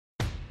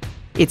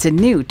It's a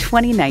new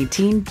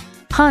 2019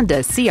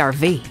 Honda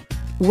CR-V.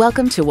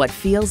 Welcome to what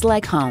feels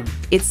like home.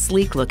 It's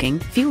sleek-looking,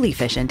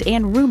 fuel-efficient,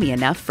 and roomy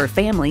enough for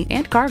family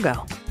and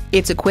cargo.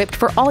 It's equipped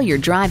for all your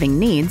driving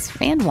needs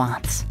and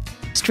wants.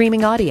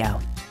 Streaming audio,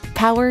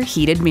 power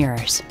heated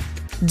mirrors,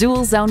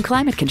 dual-zone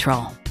climate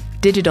control,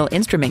 digital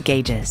instrument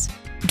gauges,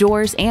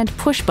 doors and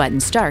push-button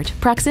start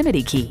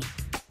proximity key,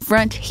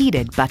 front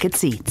heated bucket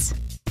seats,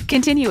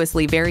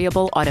 continuously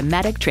variable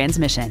automatic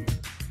transmission,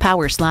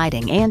 power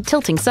sliding and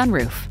tilting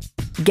sunroof,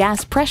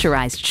 gas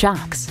pressurized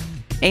shocks,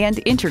 and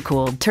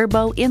intercooled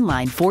turbo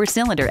inline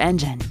 4-cylinder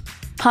engine.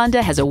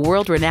 Honda has a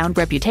world-renowned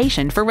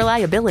reputation for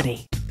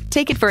reliability.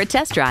 Take it for a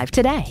test drive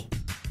today.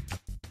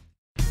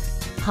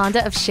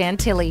 Honda of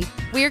Chantilly.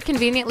 We are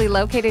conveniently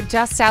located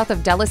just south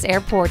of Dulles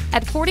Airport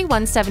at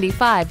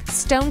 4175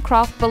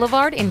 Stonecroft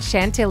Boulevard in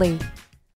Chantilly.